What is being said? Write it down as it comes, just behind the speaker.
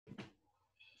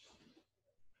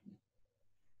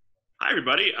Hi,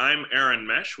 everybody. I'm Aaron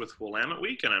Mesh with Willamette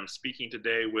Week, and I'm speaking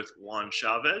today with Juan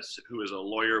Chavez, who is a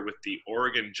lawyer with the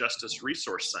Oregon Justice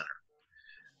Resource Center.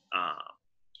 Uh,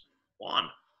 Juan.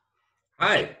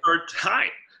 Hi. Hi.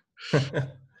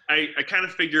 I kind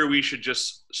of figure we should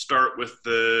just start with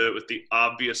the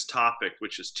obvious topic,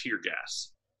 which is tear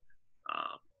gas.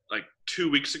 Like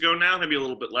 2 weeks ago now, maybe a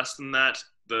little bit less than that,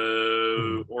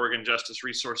 the Oregon Justice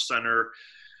Resource Center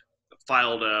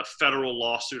filed a federal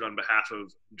lawsuit on behalf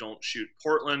of Don't Shoot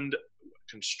Portland,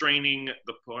 constraining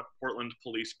the Portland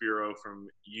Police Bureau from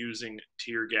using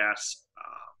tear gas.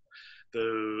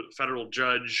 The federal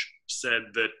judge said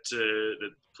that the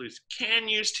police can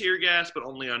use tear gas, but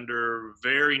only under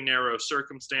very narrow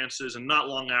circumstances. And not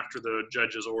long after the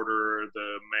judge's order,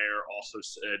 the mayor also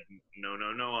said, no,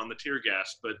 on the tear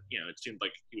gas. But, it seemed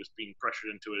like he was being pressured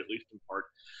into it, at least in part,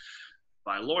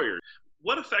 by lawyers.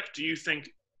 What effect do you think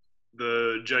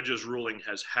the judge's ruling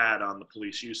has had on the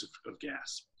police use of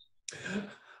gas?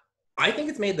 I think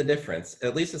it's made the difference,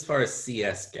 at least as far as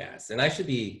CS gas. And I should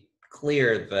be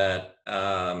clear that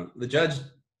the judge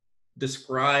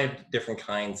described different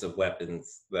kinds of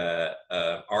weapons that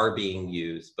are being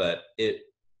used, but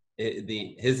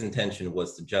his intention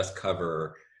was to just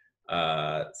cover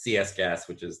CS gas,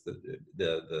 which is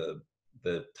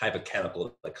the type of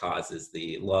chemical that causes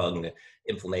the lung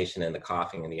inflammation and the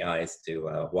coughing in the eyes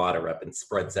to water up and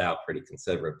spreads out pretty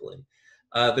considerably.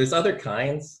 There's other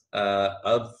kinds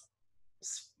of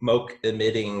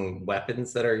smoke-emitting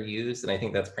weapons that are used, and I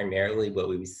think that's primarily what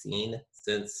we've seen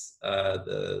since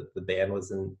the ban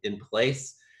was in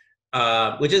place,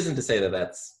 which isn't to say that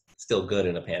that's still good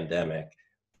in a pandemic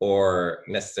or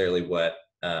necessarily what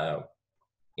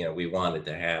we wanted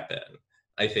to happen.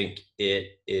 I think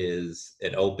it is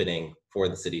an opening for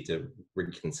the city to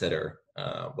reconsider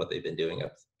what they've been doing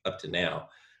up to now.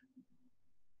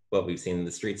 What we've seen in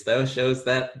the streets, though, shows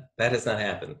that has not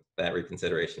happened. That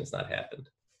reconsideration has not happened.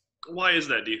 Why is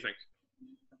that, do you think?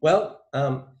 Well,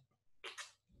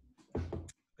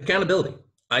 accountability.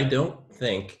 I don't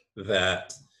think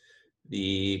that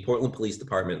the Portland Police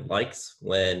Department likes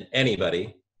when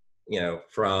anybody,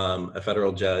 from a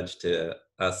federal judge to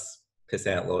us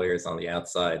pissant lawyers on the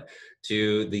outside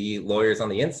to the lawyers on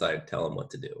the inside, tell them what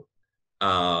to do.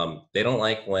 They don't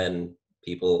like when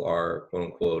people are, quote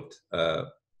unquote,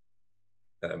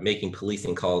 making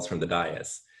policing calls from the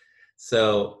dais.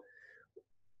 So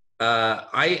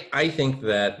I think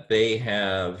that they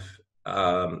have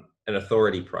an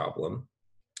authority problem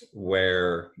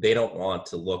where they don't want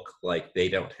to look like they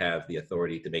don't have the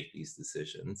authority to make these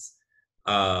decisions.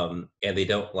 And they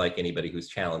don't like anybody who's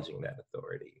challenging that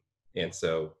authority. And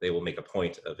so they will make a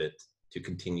point of it to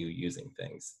continue using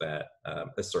things that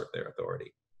assert their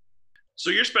authority. So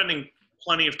you're spending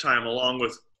plenty of time, along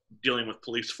with dealing with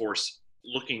police force,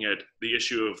 looking at the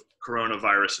issue of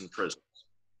coronavirus in prisons.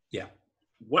 Yeah.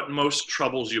 What most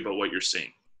troubles you about what you're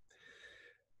seeing?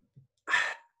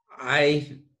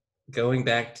 Going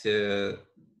back to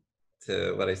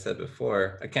what I said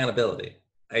before, accountability.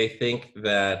 I think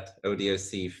that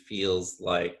ODOC feels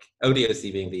like,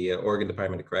 ODOC being the Oregon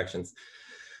Department of Corrections,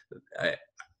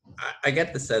 I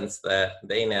get the sense that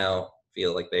they now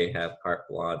feel like they have carte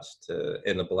blanche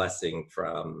and a blessing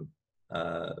from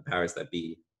the powers that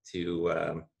be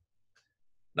to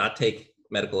not take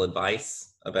medical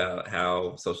advice about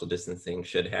how social distancing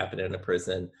should happen in a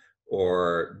prison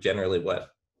or generally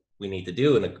what we need to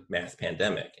do in a mass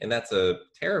pandemic. And that's a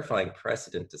terrifying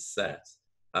precedent to set.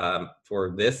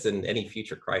 For this and any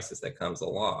future crisis that comes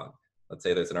along. Let's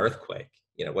say there's an earthquake.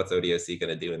 What's ODOC going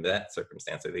to do in that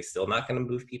circumstance? Are they still not going to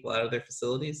move people out of their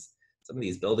facilities? Some of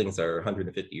these buildings are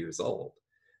 150 years old.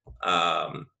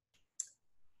 I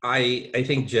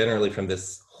think generally from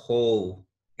this whole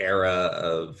era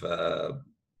of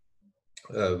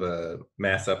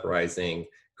mass uprising,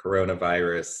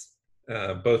 coronavirus,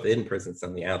 both in prisons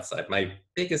and the outside, my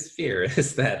biggest fear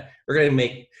is that we're going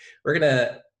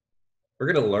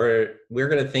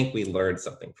to think we learned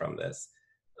something from this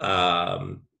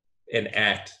and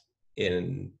act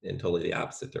in totally the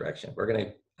opposite direction.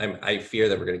 I fear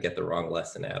that we're going to get the wrong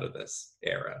lesson out of this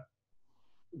era.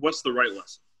 What's the right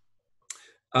lesson?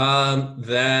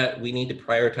 That we need to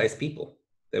prioritize people,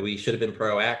 that we should have been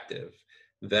proactive,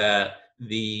 that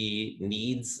the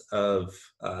needs of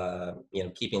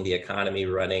keeping the economy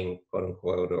running, quote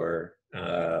unquote, or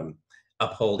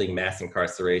upholding mass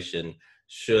incarceration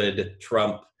should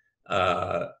trump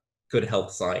good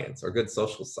health science or good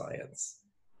social science.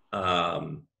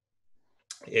 We're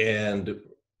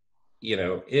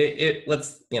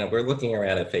looking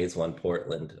around at phase 1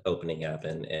 Portland opening up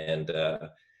and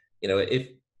if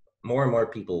more and more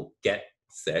people get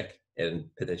sick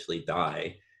and potentially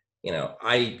die,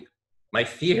 My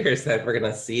fear is that we're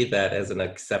going to see that as an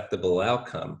acceptable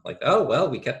outcome. Like, oh, well,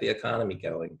 we kept the economy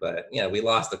going, but, we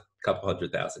lost a couple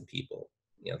 100,000 people.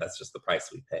 That's just the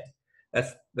price we pay.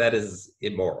 That is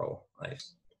immoral.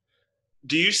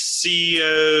 Do you see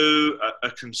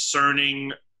a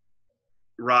concerning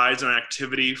rise in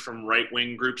activity from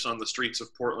right-wing groups on the streets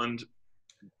of Portland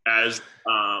as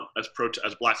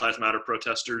Black Lives Matter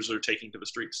protesters are taking to the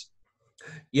streets?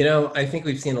 I think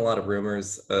we've seen a lot of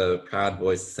rumors of Proud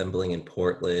Boys assembling in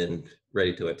Portland,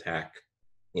 ready to attack,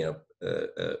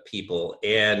 people.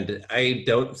 And I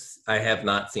have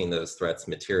not seen those threats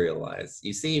materialize.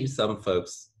 You see some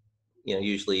folks,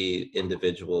 usually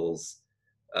individuals,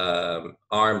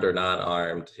 armed or not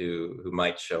armed, who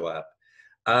might show up.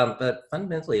 But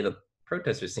fundamentally, the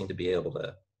protesters seem to be able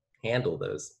to handle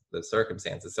those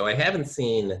circumstances. So I haven't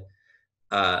seen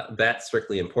that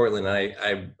strictly in Portland.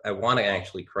 I want to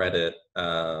actually credit,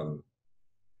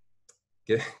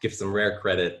 give some rare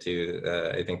credit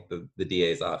to, I think the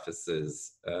DA's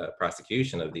office's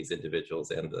prosecution of these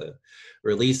individuals and the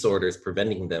release orders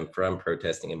preventing them from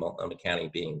protesting in Multnomah County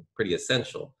being pretty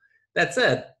essential. That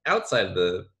said, outside of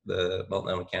the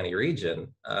Multnomah County region,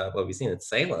 what we've seen in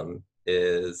Salem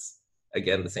is,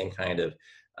 again, the same kind of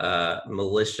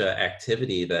militia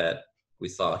activity that we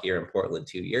saw here in Portland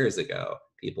 2 years ago.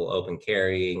 People open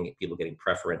carrying, people getting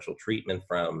preferential treatment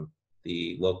from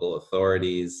the local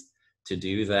authorities to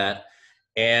do that.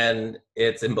 And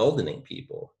it's emboldening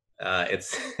people.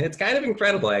 It's kind of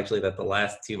incredible, actually, that the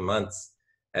last 2 months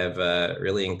have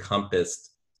really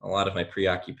encompassed a lot of my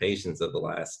preoccupations of the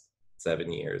last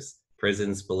 7 years: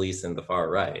 prisons, police, and the far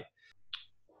right.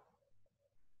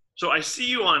 So I see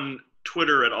you on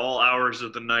Twitter at all hours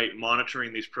of the night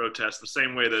monitoring these protests, the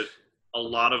same way that a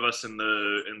lot of us in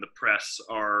the press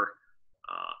are,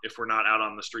 if we're not out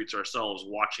on the streets ourselves,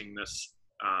 watching this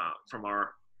from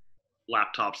our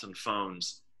laptops and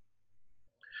phones.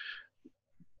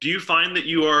 Do you find that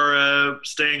you are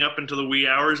staying up into the wee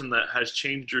hours and that has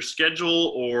changed your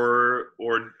schedule, or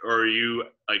are you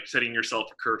like setting yourself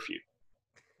a curfew?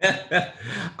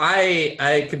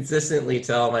 I consistently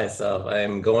tell myself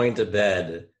I'm going to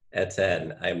bed at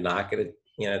 10. I'm not going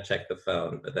to check the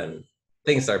phone, but then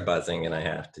things start buzzing and I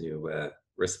have to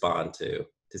respond to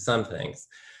some things.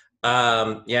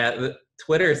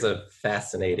 Twitter is a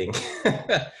fascinating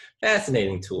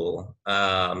fascinating tool.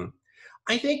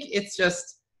 I think it's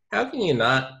just, how can you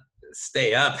not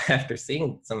stay up after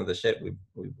seeing some of the shit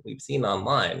we've seen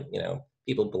online?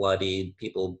 People bloodied,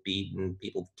 people beaten,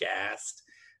 people gassed.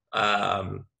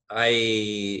 I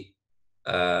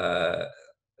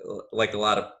like a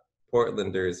lot of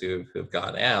Portlanders who've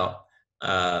gone out,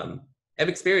 have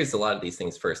experienced a lot of these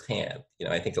things firsthand.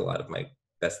 I think a lot of my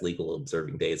best legal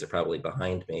observing days are probably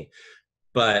behind me,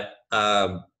 but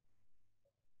I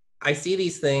see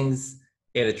these things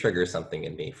and it triggers something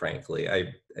in me. Frankly,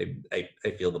 I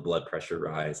feel the blood pressure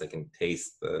rise. I can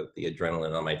taste the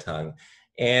adrenaline on my tongue,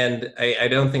 and I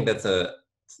don't think that's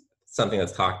something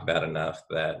that's talked about enough,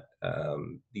 that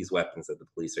these weapons that the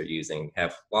police are using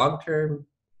have long-term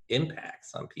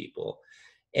impacts on people.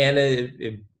 And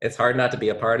it's hard not to be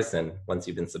a partisan once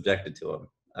you've been subjected to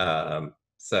them.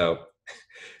 So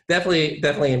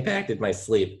definitely impacted my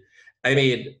sleep. I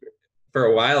mean, for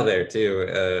a while there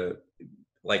too,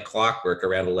 like clockwork,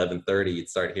 around 11:30, you'd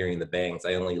start hearing the bangs.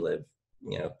 I only live,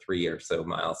 3 or so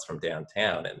miles from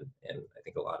downtown. And I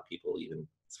think a lot of people, even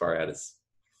as far out as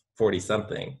 40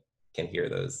 something, can hear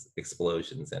those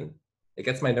explosions, and it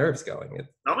gets my nerves going.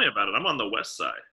 Tell me about it. I'm on the west side.